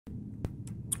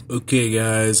Okay,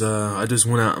 guys, I just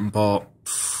went out and bought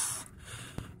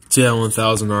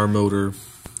TL1000R motor,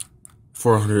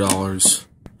 $400.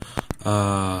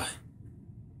 I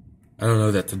don't know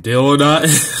if that's a deal or not.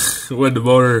 When the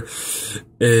motor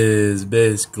is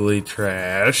basically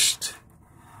trashed,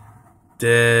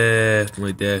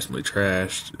 definitely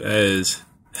trashed. That is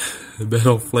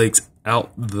metal flakes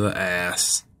out the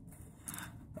ass.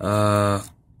 I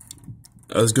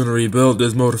was gonna rebuild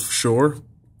this motor for sure.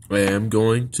 I am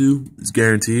going to. It's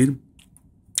guaranteed.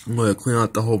 I'm going to clean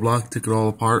out the whole block, take it all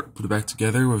apart, put it back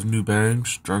together with new bearings,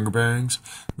 stronger bearings,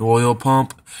 new oil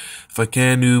pump. If I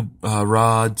can, new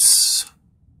rods,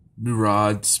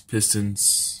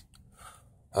 pistons,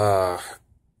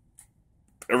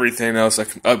 everything else I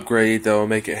can upgrade that will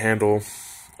make it handle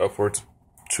upwards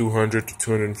 200 to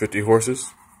 250 horses.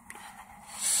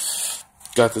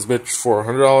 Got this bitch for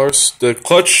 $100. The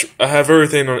clutch, I have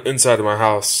everything on the inside of my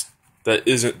house that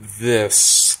isn't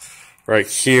this right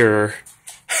here.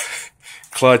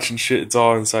 Clutch and shit, it's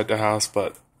all inside the house,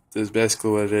 but this is basically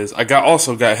what it is. I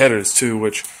also got headers too,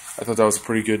 which I thought that was a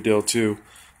pretty good deal too.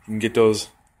 You can get those,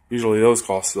 usually those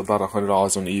cost about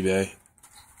 $100 on eBay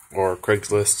or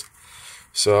Craigslist.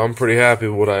 So I'm pretty happy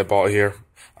with what I bought here.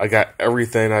 I got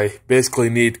everything I basically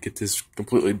need to get this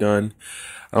completely done.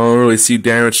 I don't really see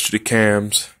damage to the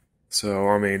cams, so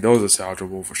I mean those are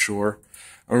salvageable for sure.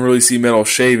 I don't really see metal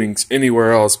shavings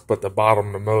anywhere else but the bottom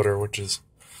of the motor, which is,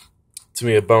 to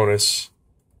me, a bonus.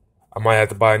 I might have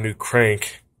to buy a new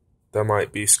crank. That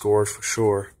might be scored for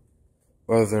sure.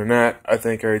 Other than that, I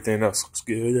think everything else looks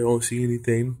good. I don't see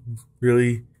anything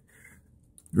really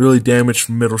damaged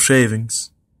from metal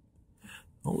shavings.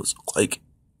 It almost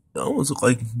looked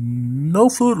like no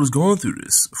fluid was going through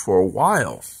this for a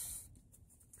while.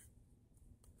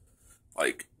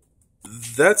 Like,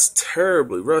 that's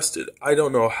terribly rusted. I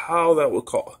don't know how that would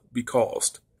be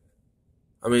caused.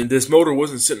 I mean, this motor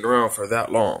wasn't sitting around for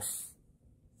that long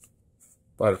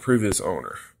by the previous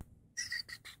owner.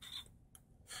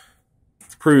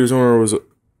 The previous owner was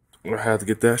I had to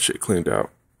get that shit cleaned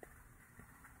out.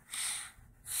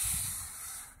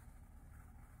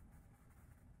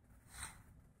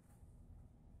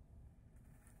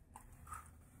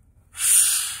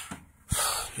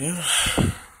 Yeah.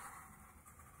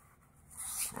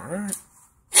 All right.